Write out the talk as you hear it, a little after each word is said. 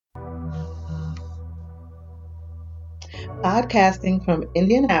podcasting from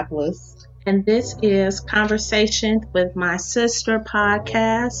Indianapolis, And this is Conversation with My Sister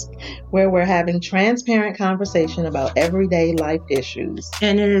podcast. where we're having transparent conversation about everyday life issues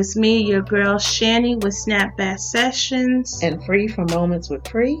And it is me, your girl Shani with Snapback Sessions. and free from moments with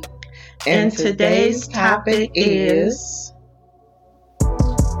free. And today's topic is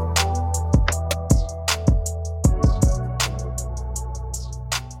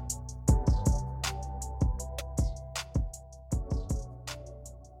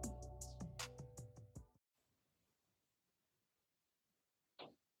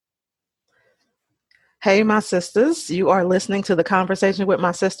Hey, my sisters, you are listening to the Conversation with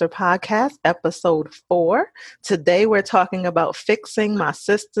My Sister podcast, episode 4. Today, we're talking about fixing my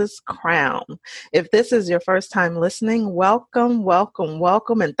sister's crown. If this is your first time listening, welcome, welcome,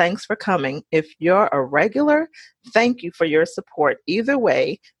 welcome, and thanks for coming. If you're a regular, thank you for your support. Either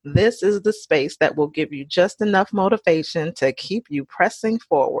way, this is the space that will give you just enough motivation to keep you pressing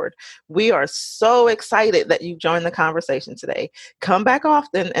forward. We are so excited that you joined the conversation today. Come back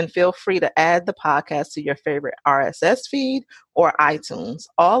often and feel free to add the podcast to your favorite RSS feed or iTunes.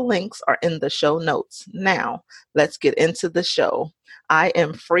 All links are in the show notes. Now, let's get into the show. I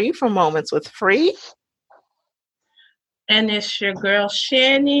am Free from Moments with Free. And it's your girl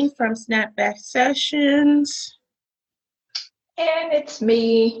Shani from Snapback Sessions. And it's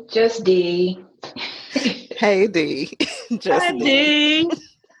me, Just D. Hey, D. Just Hi, D.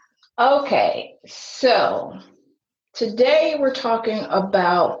 Okay, so today we're talking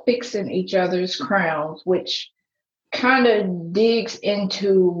about fixing each other's crowns, which kind of digs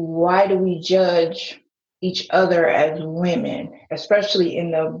into why do we judge each other as women, especially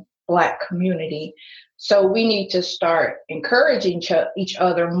in the Black community. So we need to start encouraging each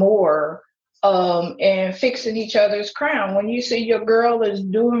other more and fixing each other's crown. When you see your girl is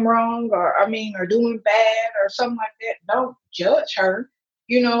doing wrong or doing bad or something like that, don't judge her.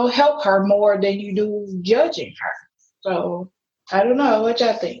 Help her more than you do judging her. So I don't know what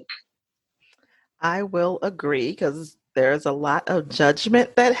y'all think. I will agree because there's a lot of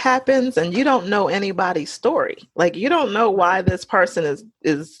judgment that happens and you don't know anybody's story. Like you don't know why this person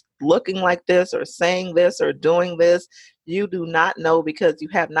is looking like this or saying this or doing this. You do not know because you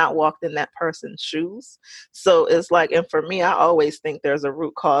have not walked in that person's shoes. So it's like, and for me, I always think there's a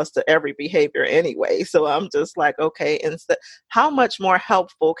root cause to every behavior anyway. So I'm just like, okay, instead, how much more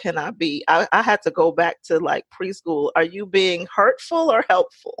helpful can I be? I had to go back to like preschool. Are you being hurtful or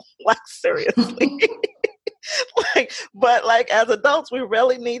helpful? Like seriously. But as adults, we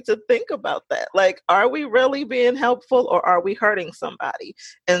really need to think about that. Like, are we really being helpful or are we hurting somebody?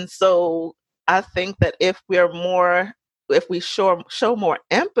 And so I think that if we show more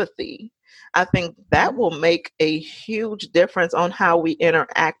empathy, I think that will make a huge difference on how we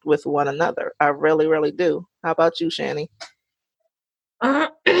interact with one another. I really, really do. How about you, Shani?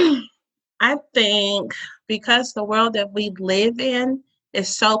 I think because the world that we live in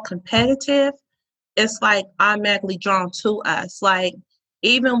is so competitive, it's like automatically drawn to us. Like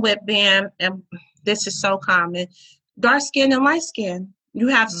even with being, and this is so common, dark skin and light skin. You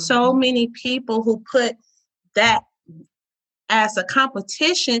have so many people who put that as a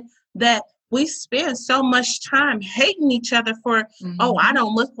competition that we spend so much time hating each other for, oh, I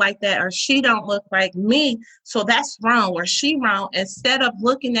don't look like that, or she don't look like me, so that's wrong, or she wrong, instead of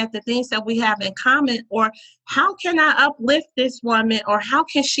looking at the things that we have in common, or how can I uplift this woman, or how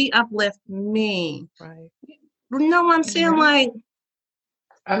can she uplift me? Right. You know what I'm saying? Like,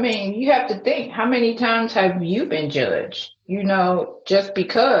 I mean, you have to think, how many times have you been judged? Just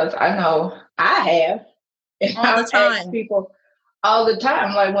because I know I have. And all the time. People all the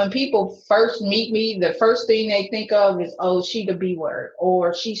time. Like when people first meet me, the first thing they think of is, oh, she the B word,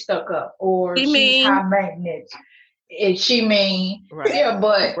 or she stuck up, or she's high maintenance. Is she mean? Right. Yeah,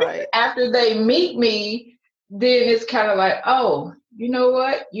 but after they meet me, then it's kind of like, oh, you know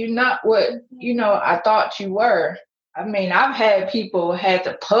what? You're not what, I thought you were. I mean, I've had people had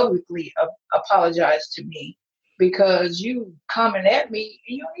to publicly apologize to me because you coming at me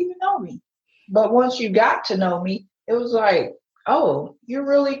and you don't even know me. But once you got to know me, it was like, oh, you're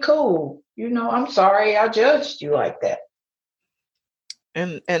really cool. I'm sorry I judged you like that.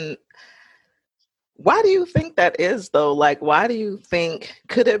 And why do you think that is though? Like, why do you think,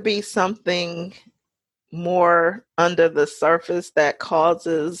 could it be something more under the surface that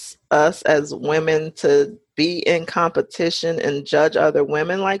causes us as women to be in competition and judge other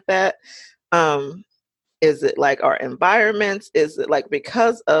women like that? Is it like our environments? Is it like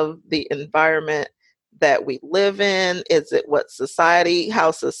because of the environment that we live in? Is it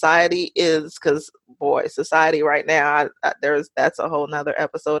how society is? Because boy, society right now, that's a whole nother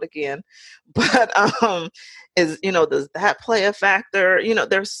episode again. But does that play a factor?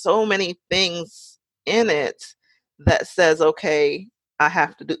 There's so many things in it that says, okay, I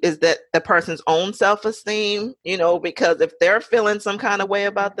have to do, is that the person's own self-esteem, because if they're feeling some kind of way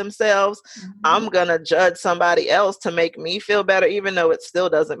about themselves, I'm going to judge somebody else to make me feel better, even though it still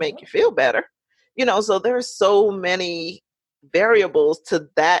doesn't make you feel better. So there's so many variables to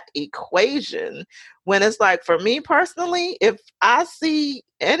that equation, when it's like, for me personally, if I see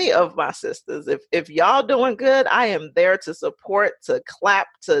any of my sisters, if y'all doing good, I am there to support, to clap,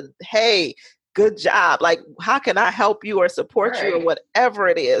 to, hey, good job. Like, how can I help you or support you or whatever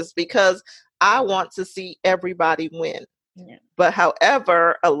it is? Because I want to see everybody win. Yeah. But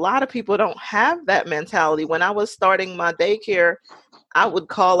however, a lot of people don't have that mentality. When I was starting my daycare, I would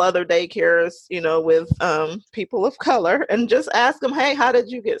call other daycares, with people of color, and just ask them, hey, how did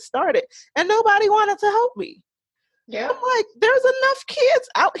you get started? And nobody wanted to help me. Yeah. I'm like, there's enough kids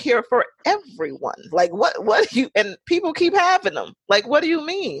out here for everyone. Like, what do you, and people keep having them. Like, what do you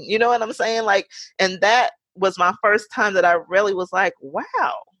mean? You know what I'm saying? Like, and that was my first time that I really was like,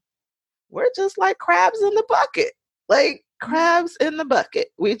 wow, we're just like crabs in the bucket. Like, crabs in the bucket.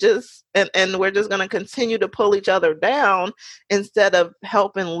 We just, and we're just going to continue to pull each other down instead of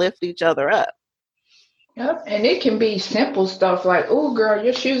helping lift each other up. Yep. And it can be simple stuff like, oh, girl,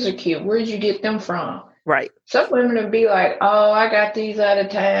 your shoes are cute. Where'd you get them from? Right. Some women would be like, oh, I got these out of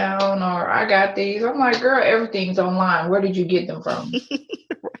town, or I got these. I'm like, girl, everything's online. Where did you get them from? Right.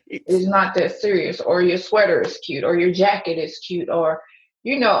 It's not that serious. Or your sweater is cute, or your jacket is cute, or,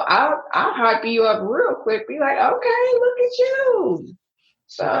 I'll hype you up real quick. Be like, okay, look at you.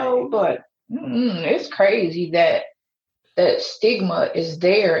 So, but it's crazy that stigma is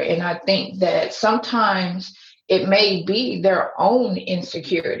there. And I think that sometimes it may be their own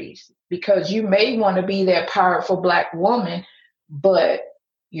insecurities, because you may want to be that powerful Black woman, but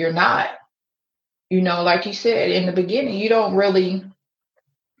you're not. Like you said in the beginning, you don't really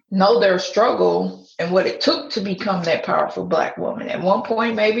know their struggle and what it took to become that powerful Black woman. At one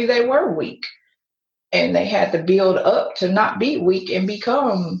point, maybe they were weak, and they had to build up to not be weak and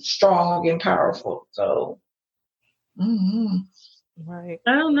become strong and powerful. So, right.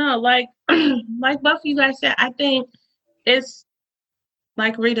 I don't know. Like both of you guys said, I think it's,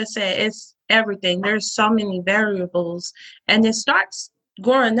 like Rita said, it's everything. There's so many variables, and it starts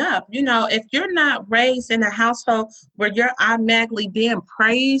growing up. If you're not raised in a household where you're automatically being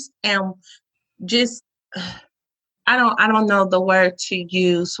praised and just, I don't know the word to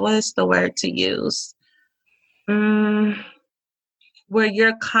use. What is the word to use? Where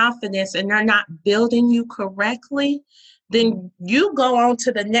your confidence and they're not building you correctly, then you go on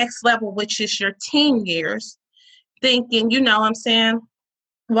to the next level, which is your teen years, thinking, what I'm saying,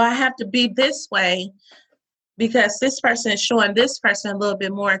 well, I have to be this way because this person is showing this person a little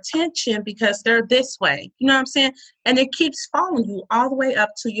bit more attention because they're this way. You know what I'm saying? And it keeps following you all the way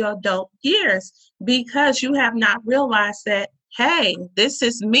up to your adult years, because you have not realized that, hey, this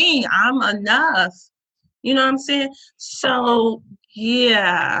is me. I'm enough. You know what I'm saying? So,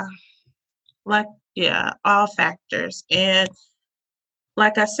 all factors. And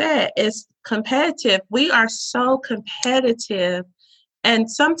like I said, it's competitive. We are so competitive. And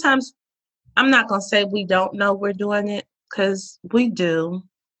sometimes, I'm not going to say we don't know we're doing it, because we do,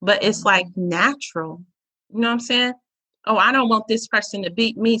 but it's like natural. You know what I'm saying? Oh, I don't want this person to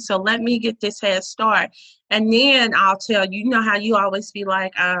beat me, so let me get this head start. And then I'll tell you, how you always be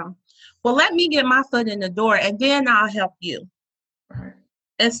like, well, let me get my foot in the door and then I'll help you. Right.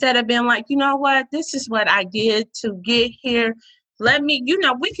 Instead of being like, you know what, this is what I did to get here. Let me,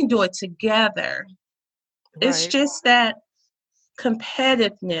 we can do it together. Right. It's just that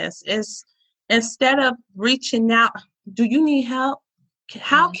competitiveness is, instead of reaching out, do you need help?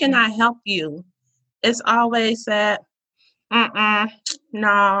 How can I help you? It's always that,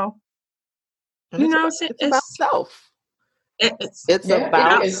 no. And it's about self. It's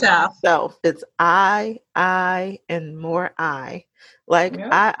about self. It's I, and more I. Like,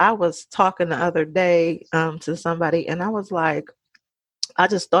 I was talking the other day to somebody, and I was like, I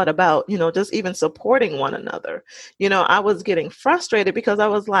just thought about, just even supporting one another. I was getting frustrated because I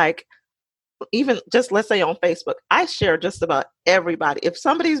was like, even just, let's say on Facebook, I share just about everybody. If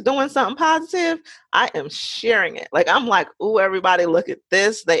somebody's doing something positive, I am sharing it. Like, I'm like, ooh, everybody look at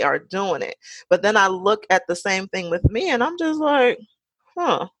this. They are doing it. But then I look at the same thing with me and I'm just like,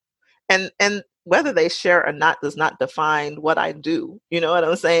 And whether they share or not does not define what I do. You know what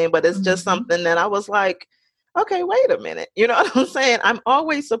I'm saying? But it's just something that I was like, okay, wait a minute. You know what I'm saying? I'm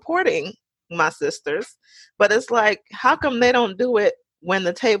always supporting my sisters, but it's like, how come they don't do it when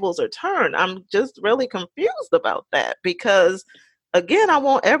the tables are turned? I'm just really confused about that, because again, I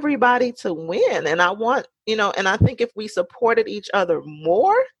want everybody to win, and I want, and I think if we supported each other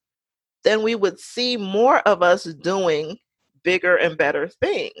more, then we would see more of us doing bigger and better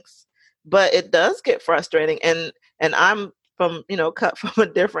things. But it does get frustrating, and I'm from, cut from a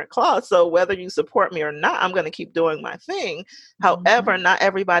different cloth. So whether you support me or not, I'm going to keep doing my thing. However, not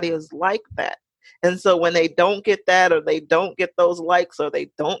everybody is like that. And so when they don't get that, or they don't get those likes, or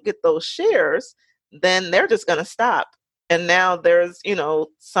they don't get those shares, then they're just going to stop. And now there's,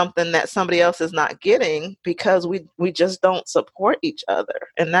 something that somebody else is not getting because we just don't support each other.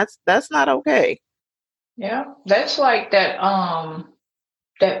 And that's not okay. Yeah. That's like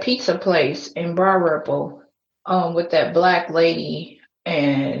that pizza place in Bar Ripple, with that black lady,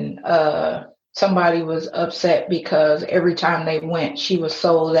 and somebody was upset because every time they went, she was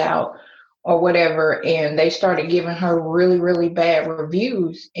sold out or whatever, and they started giving her really, really bad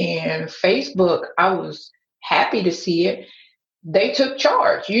reviews. And Facebook, I was happy to see it. They took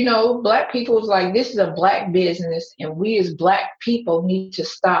charge. Black people was like, this is a black business, and we as black people need to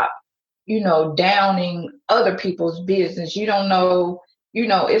stop, downing other people's business. You don't know,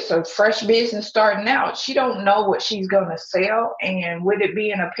 it's a fresh business starting out. She don't know what she's going to sell. And with it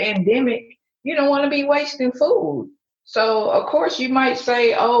being a pandemic, you don't want to be wasting food. So, of course, you might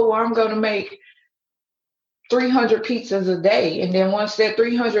say, oh, well, I'm going to make 300 pizzas a day. And then once that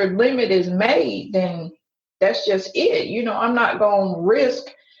 300 limit is made, then that's just it. I'm not going to risk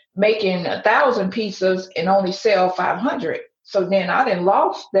making 1,000 pizzas and only sell 500. So then I done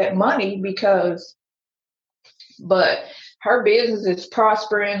lost that money but her business is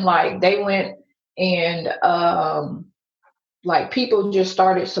prospering. Like, they went and like, people just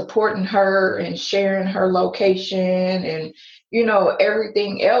started supporting her and sharing her location and,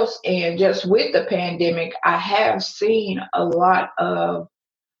 everything else. And just with the pandemic, I have seen a lot of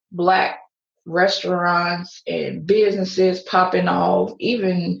black restaurants and businesses popping off,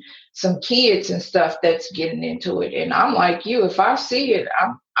 even some kids and stuff that's getting into it. And I'm like you, if I see it,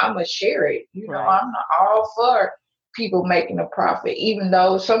 I'm gonna share it. Right. I'm not all for people making a profit, even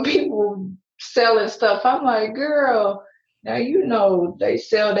though some people selling stuff. I'm like, girl, now they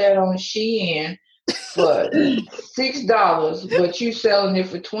sell that on Shein for $6, but you selling it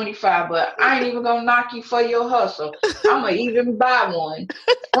for $25. But I ain't even gonna knock you for your hustle. I'm gonna even buy one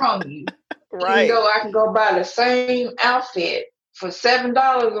from you. Right. Even though I can go buy the same outfit for $7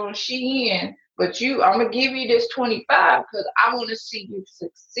 on Shein, but I'm gonna give you this 25 because I want to see you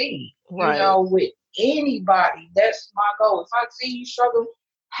succeed. Right. With anybody, that's my goal. If I see you struggle,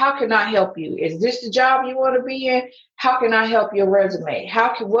 how can I help you? Is this the job you want to be in? How can I help your resume?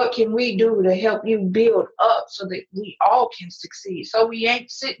 What can we do to help you build up so that we all can succeed? So we ain't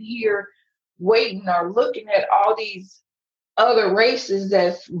sitting here waiting or looking at all these other races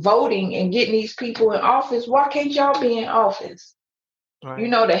that's voting and getting these people in office. Why can't y'all be in office? Right.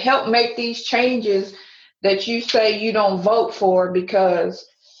 To help make these changes that you say you don't vote for because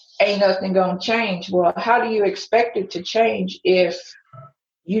ain't nothing gonna change. Well, how do you expect it to change if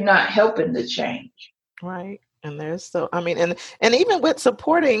you're not helping the change? Right. And there's and even with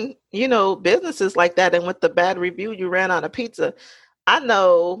supporting, businesses like that, and with the bad review, you ran out of pizza. I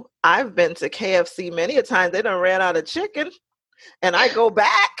know I've been to KFC many a time. They done ran out of chicken, and I go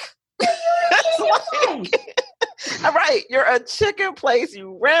back. All right, you're a chicken place.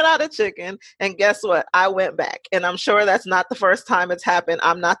 You ran out of chicken, and guess what? I went back, and I'm sure that's not the first time it's happened.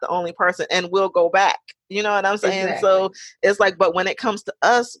 I'm not the only person, and we'll go back. You know what I'm saying? Exactly. So it's like, but when it comes to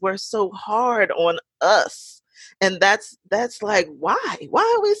us, we're so hard on us, and that's like, why?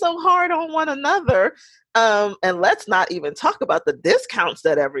 Why are we so hard on one another? And let's not even talk about the discounts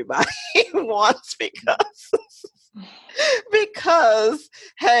that everybody wants because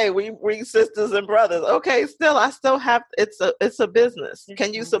hey, we sisters and brothers. Okay, I still have, it's a business.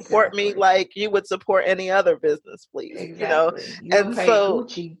 Can you support me like you would support any other business, please? Exactly. You And pay so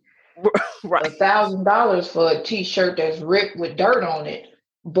Gucci right. $1,000 for a t-shirt that's ripped with dirt on it.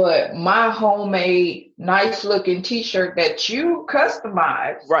 But my homemade, nice looking t-shirt that you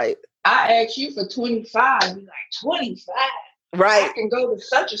customize, Right. I asked you for 25. You're like, 25? Right. I can go to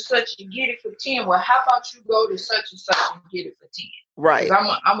such and such and get it for 10. Well, how about you go to such and such and get it for 10? Right.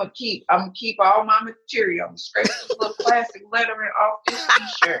 Because I'm gonna keep all my material. I'm gonna scrape this little plastic lettering off this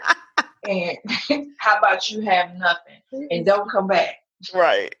t-shirt. And how about you have nothing and don't come back?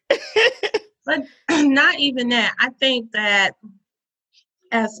 Right. But not even that. I think that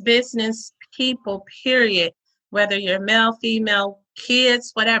as business people, period, whether you're male, female,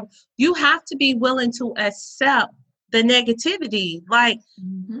 kids, whatever, you have to be willing to accept the negativity. Like,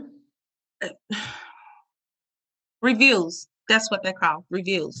 reviews. That's what they're called,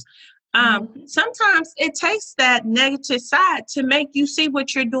 reviews. Sometimes it takes that negative side to make you see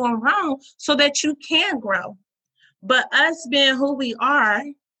what you're doing wrong so that you can grow. But us being who we are,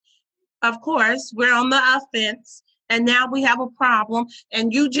 of course, we're on the offense and now we have a problem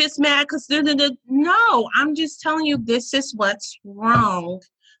and you just mad because no, I'm just telling you this is what's wrong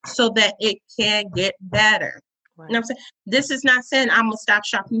so that it can get better. Right. You know what I'm saying? This is not saying I'm going to stop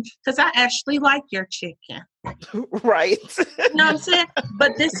shopping because I actually like your chicken. Right. You know what I'm saying?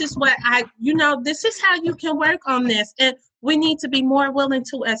 But this is what this is how you can work on this. And we need to be more willing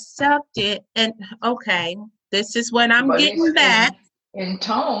to accept it. And okay, this is what I'm getting back. In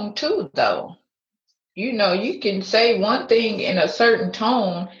tone too, though. You can say one thing in a certain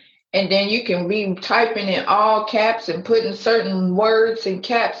tone, and then you can be typing in all caps and putting certain words in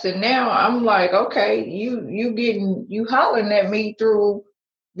caps. And now I'm like, okay, you hollering at me through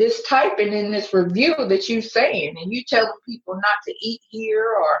this typing in this review that you saying, and you telling people not to eat here,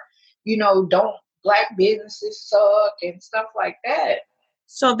 or don't, black businesses suck and stuff like that.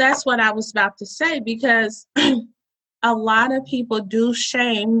 So that's what I was about to say, because a lot of people do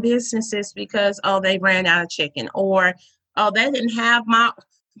shame businesses because, they ran out of chicken, or, they didn't have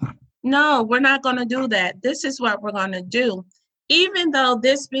No, we're not going to do that. This is what we're going to do. Even though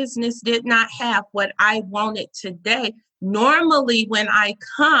this business did not have what I wanted today, normally when I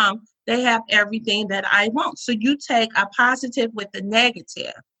come, they have everything that I want. So you take a positive with the negative.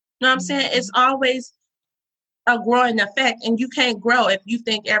 You know what I'm saying? It's always a growing effect, and you can't grow if you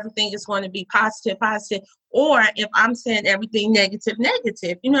think everything is going to be positive, or if I'm saying everything negative.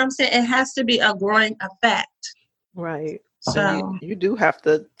 You know what I'm saying? It has to be a growing effect. Right. So you do have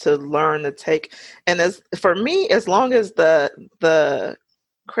to learn to take, and for me, as long as the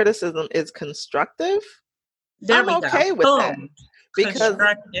criticism is constructive, I'm okay with that. Because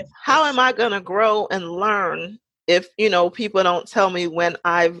how am I going to grow and learn if, people don't tell me when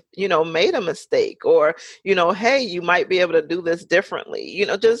I've, made a mistake, or, hey, you might be able to do this differently,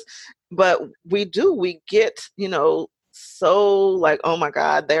 but we get, so like, oh my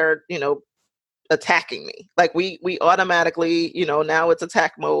God, they're, attacking me. Like we automatically, now it's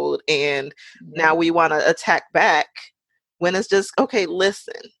attack mode, and now we want to attack back, when it's just, okay,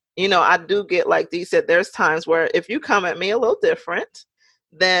 listen, I do get, like Dee said, there's times where if you come at me a little different,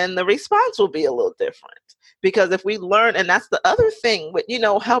 then the response will be a little different. Because if we learn, and that's the other thing with,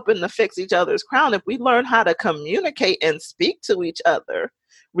 helping to fix each other's crown, if we learn how to communicate and speak to each other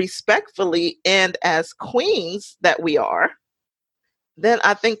respectfully and as queens that we are, then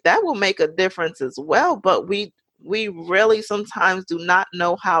I think that will make a difference as well. But we really sometimes do not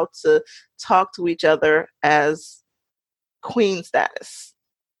know how to talk to each other as queen status.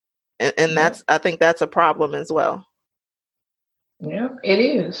 And that's, I think that's a problem as well. Yeah, it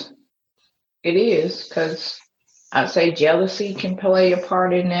is. It is, because I say jealousy can play a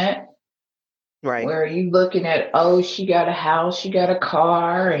part in that. Right. Where you looking at, she got a house, she got a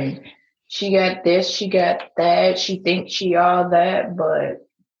car, and she got this, she got that, she thinks she all that, but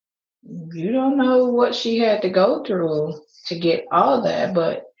you don't know what she had to go through to get all that,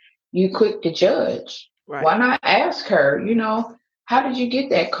 but you quick to judge. Right. Why not ask her, how did you get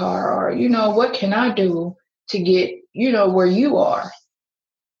that car? Or, what can I do to get, where you are?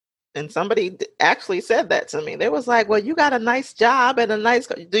 And somebody actually said that to me. They was like, well, you got a nice job and a nice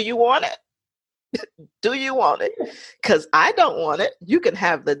car. Do you want it? Do you want it? Because I don't want it. You can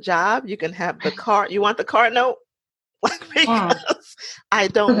have the job. You can have the car. You want the car? No. Because I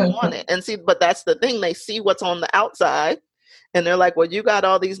don't want it. And see, but that's the thing. They see what's on the outside, and they're like, well, you got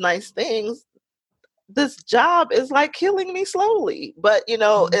all these nice things. This job is like killing me slowly. But, you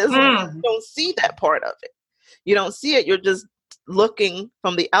don't see that part of it. You don't see it. You're just looking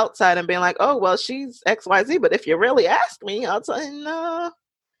from the outside and being like, oh, well, she's XYZ. But if you really ask me, I'll tell you, no,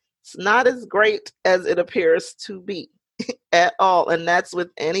 it's not as great as it appears to be at all. And that's with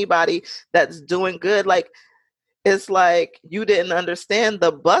anybody that's doing good. Like, it's like you didn't understand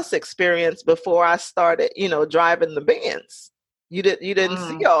the bus experience before I started, driving the Benz. You didn't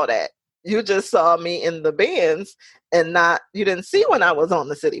see all that. You just saw me in the Benz, and you didn't see when I was on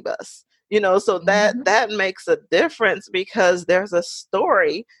the city bus. So that makes a difference, because there's a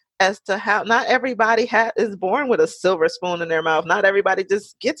story as to how not everybody is born with a silver spoon in their mouth. Not everybody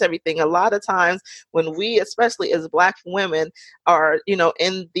just gets everything. A lot of times when we, especially as Black women, are,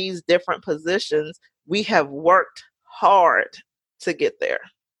 in these different positions, we have worked hard to get there.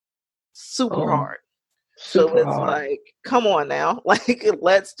 Super hard. So it's like, come on now. Like,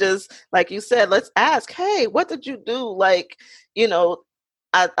 let's just, like you said, let's ask, hey, what did you do? Like,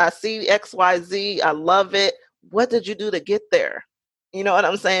 I see XYZ. I love it. What did you do to get there? You know what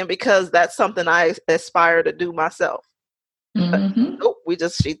I'm saying? Because that's something I aspire to do myself. But Mm-hmm. nope,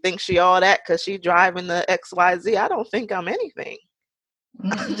 she thinks she all that because she driving the XYZ. I don't think I'm anything.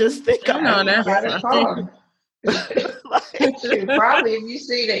 I just think I I'm know You moving. that's got a right. car. Like, Shoot, probably if you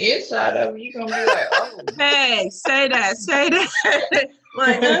see the inside of it, you're gonna be like, oh. Hey, say that.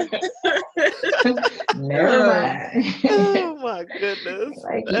 Like, Never mind. oh my goodness.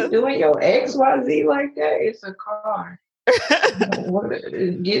 Like you doing your XYZ like that, it's a car. What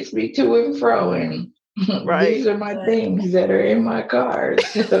it gets me to and fro, and Right. these are my things that are in my car.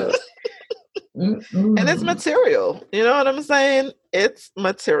 So, And it's material. You know what I'm saying? It's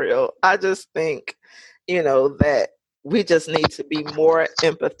material. I just think, that we just need to be more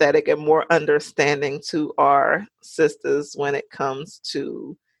empathetic and more understanding to our sisters when it comes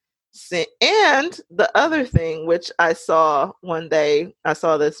to sin. And the other thing, which I saw one day, I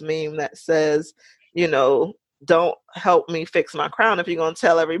saw this meme that says, don't help me fix my crown if you're going to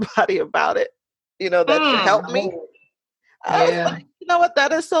tell everybody about it, that you help me. I was yeah, like, you know what?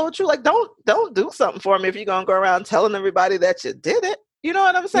 That is so true. Like, don't do something for me if you're gonna go around telling everybody that you did it. You know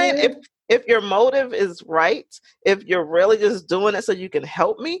what I'm saying? yeah, If your motive is right, if you're really just doing it so you can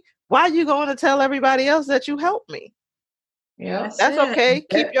help me, why are you going to tell everybody else that you helped me? yeah, that's That's it. okay.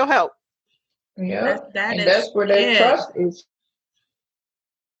 Keep your help. yeah. That And is that's where that it. trust is.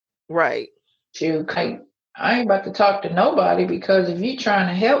 Right. You I ain't about to talk to nobody because if you trying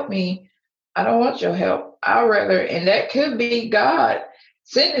to help me, I don't want your help. I rather, and that could be God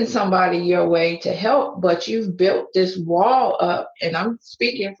sending somebody your way to help, but you've built this wall up, and I'm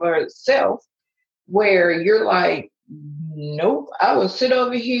speaking for self, where you're like, nope, I will sit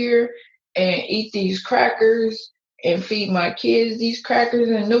over here and eat these crackers and feed my kids these crackers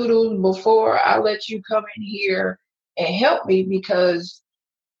and noodles before I let you come in here and help me because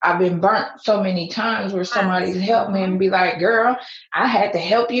I've been burnt so many times where somebody's helped me and be like, girl, I had to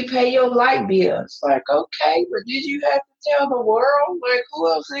help you pay your light bill. It's like, okay, but did you have to tell the world? Like, who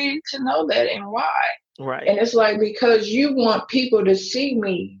else needs to know that and why? Right. And it's like, because you want people to see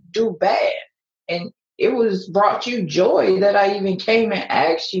me do bad. And it was brought you joy that I even came and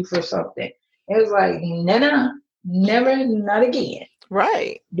asked you for something. It was like, no, never, not again.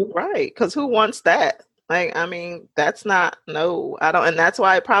 Right. Right. Because who wants that? Like, I mean, that's not, no, I don't. And that's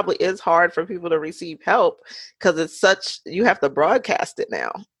why it probably is hard for people to receive help because you have to broadcast it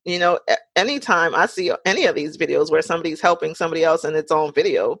now. Anytime I see any of these videos where somebody's helping somebody else and it's on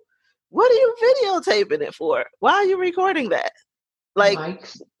video, what are you videotaping it for? Why are you recording that? Like,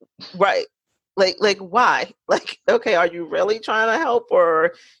 Likes. right. Like why? Like, okay, are you really trying to help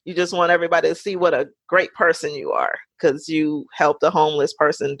or you just want everybody to see what a great person you are because you helped a homeless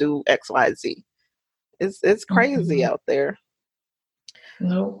person do XYZ? It's crazy out there.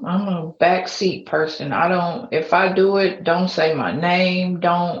 No, I'm a backseat person. If I do it, don't say my name.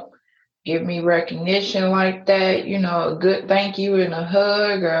 Don't give me recognition like that. A good thank you and a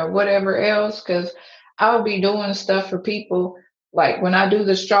hug or whatever else. Cause I'll be doing stuff for people. Like when I do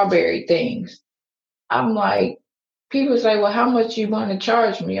the strawberry things, I'm like, people say, well, how much you want to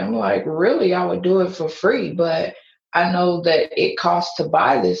charge me? I'm like, really, I would do it for free, but I know that it costs to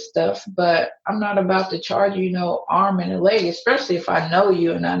buy this stuff, but I'm not about to charge you no arm and a leg, especially if I know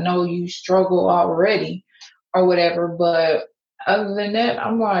you and I know you struggle already or whatever. But other than that,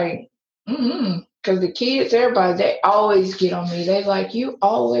 I'm like, because the kids, everybody, they always get on me. They like, you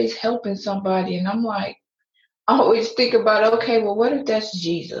always helping somebody. And I'm like, I always think about, okay, well, what if that's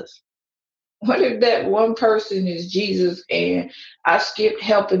Jesus? What if that one person is Jesus and I skipped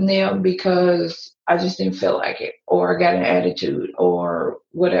helping them because I just didn't feel like it or I got an attitude or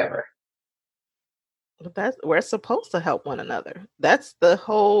whatever? But we're supposed to help one another. That's the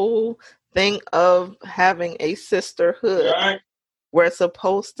whole thing of having a sisterhood. Right. We're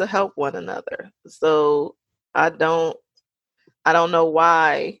supposed to help one another. So I don't know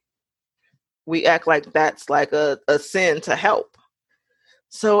why we act like that's like a sin to help.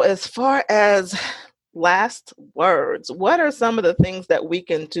 So as far as last words, what are some of the things that we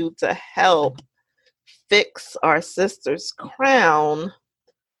can do to help fix our sister's crown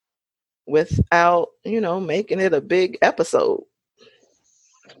without, making it a big episode?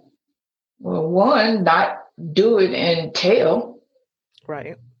 Well, one, not do it and tell.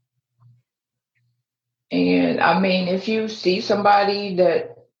 Right. And I mean, if you see somebody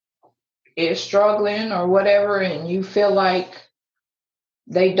that is struggling or whatever and you feel like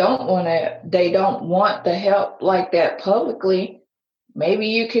they don't want the help like that publicly, maybe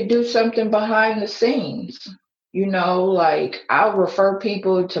you could do something behind the scenes. Like I'll refer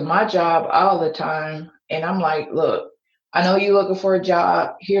people to my job all the time. And I'm like, look, I know you're looking for a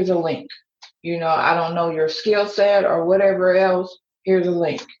job. Here's a link. I don't know your skill set or whatever else, here's a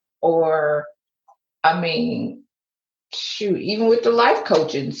link. Or, I mean, shoot, even with the life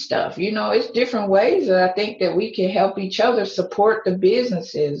coaching stuff, it's different ways that I think that we can help each other support the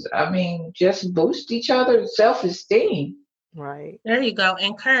businesses. I mean, just boost each other's self-esteem. Right. There you go.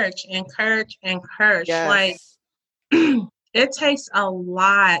 Encourage. Like, Yes. it takes a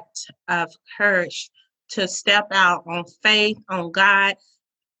lot of courage to step out on faith, on God,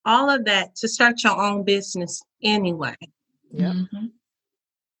 all of that to start your own business anyway. Yep. Mm-hmm.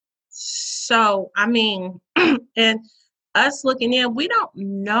 So, I mean, and us looking in, we don't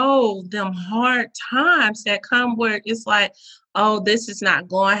know them hard times that come where it's like, oh, this is not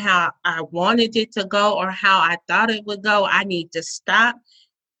going how I wanted it to go or how I thought it would go. I need to stop.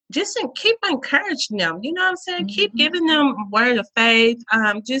 Just keep encouraging them. You know what I'm saying? Mm-hmm. Keep giving them a word of faith.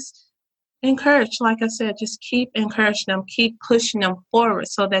 Just encourage, like I said, just keep encouraging them, keep pushing them forward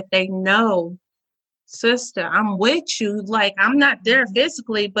so that they know, sister, I'm with you. Like, I'm not there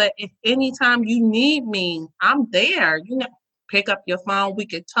physically, but if anytime you need me, I'm there. Pick up your phone, we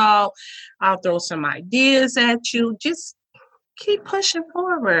could talk. I'll throw some ideas at you. Just keep pushing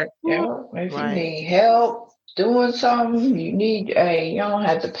forward. Yeah, if you Right. need help doing something, you don't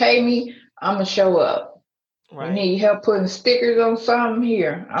have to pay me, I'm going to show up. Right. You need help putting stickers on something,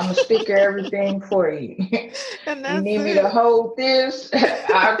 here, I'm going to sticker everything for you. And You that's need me it. to hold this,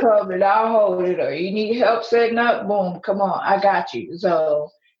 I'll cover it, I'll hold it. Or you need help setting up, boom, come on, I got you.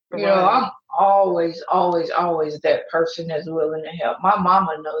 So, Right. I'm always that person that's willing to help. My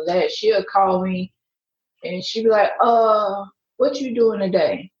mama knows that. She'll call me and she'll be like, what you doing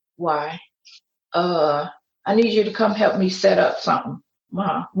today? Why? I need you to come help me set up something.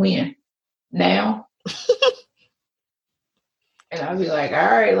 Mom, when? Now? And I'll be like,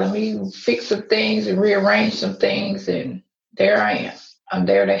 all right, let me fix some things and rearrange some things. And there I am. I'm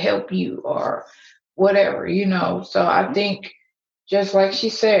there to help you or whatever, So I think, just like she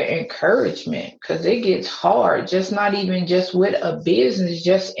said, encouragement, because it gets hard, just not even just with a business,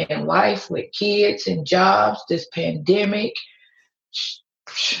 just in life with kids and jobs, this pandemic,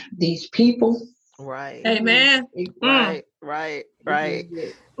 these people. Right. Amen. Right.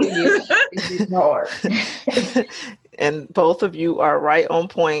 It gets hard. And both of you are right on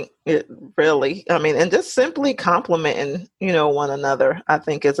point. It really, I mean, and just simply complimenting, one another, I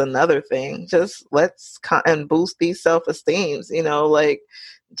think is another thing. Just let's and boost these self-esteems, like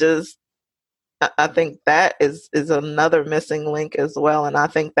just, I think that is another missing link as well. And I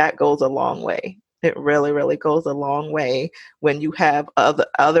think that goes a long way. It really, really goes a long way when you have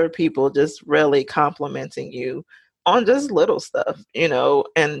other people just really complimenting you on just little stuff,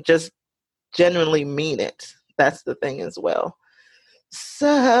 and just genuinely mean it. That's the thing as well.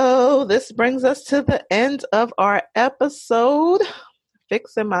 So this brings us to the end of our episode,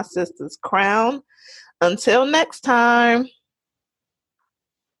 Fixing My Sister's Crown. Until next time.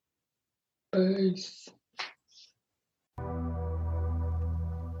 Peace.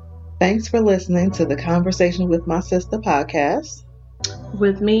 Thanks for listening to the Conversation with My Sister podcast.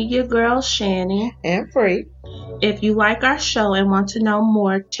 With me, your girl, Shannon. And Free. If you like our show and want to know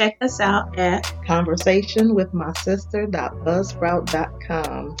more, check us out at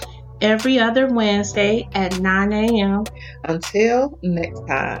conversationwithmysister.buzzsprout.com every other Wednesday at 9 a.m. Until next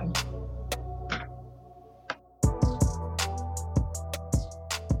time.